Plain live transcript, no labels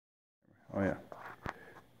Oh yeah.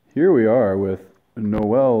 Here we are with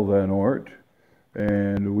Noelle VanOort,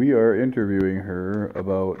 and we are interviewing her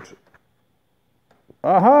about...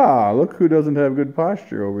 Aha! Look who doesn't have good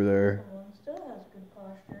posture over there. Everyone still has good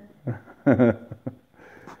posture.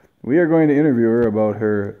 We are going to interview her about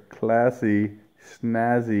her classy,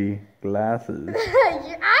 snazzy glasses.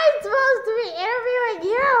 I'm supposed to be interviewing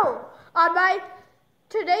you on my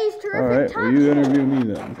today's terrific talk Alright, well you interview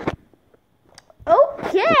me then.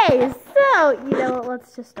 Okay, so, you know what,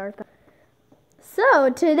 let's just start that. So,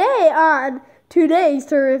 today on today's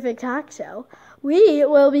terrific talk show, we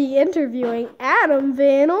will be interviewing Adam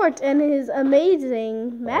VanOort and his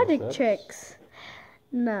amazing magic tricks.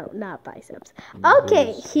 No, not biceps.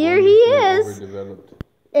 Okay, here he is.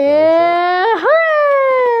 And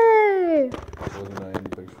hooray! Wasn't I in the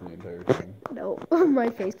picture the entire time? No, my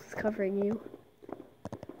face was covering you.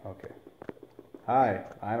 Okay. Hi,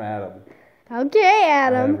 I'm Adam. Okay, I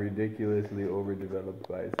have Adam. ridiculously overdeveloped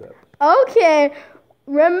biceps. Okay,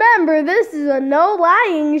 remember, this is a no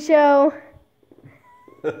lying show.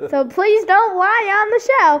 So please don't lie on the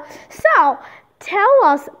show. So, tell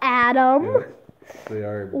us, Adam. Yes, they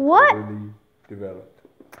are What? overly developed.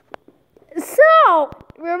 So,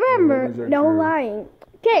 remember, Those are no true. lying.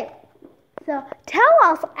 Okay, so tell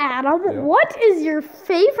us, Adam, Yeah. what is your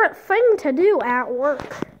favorite thing to do at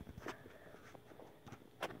work?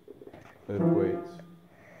 Lift weights.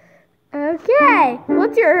 Okay,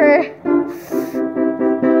 what's your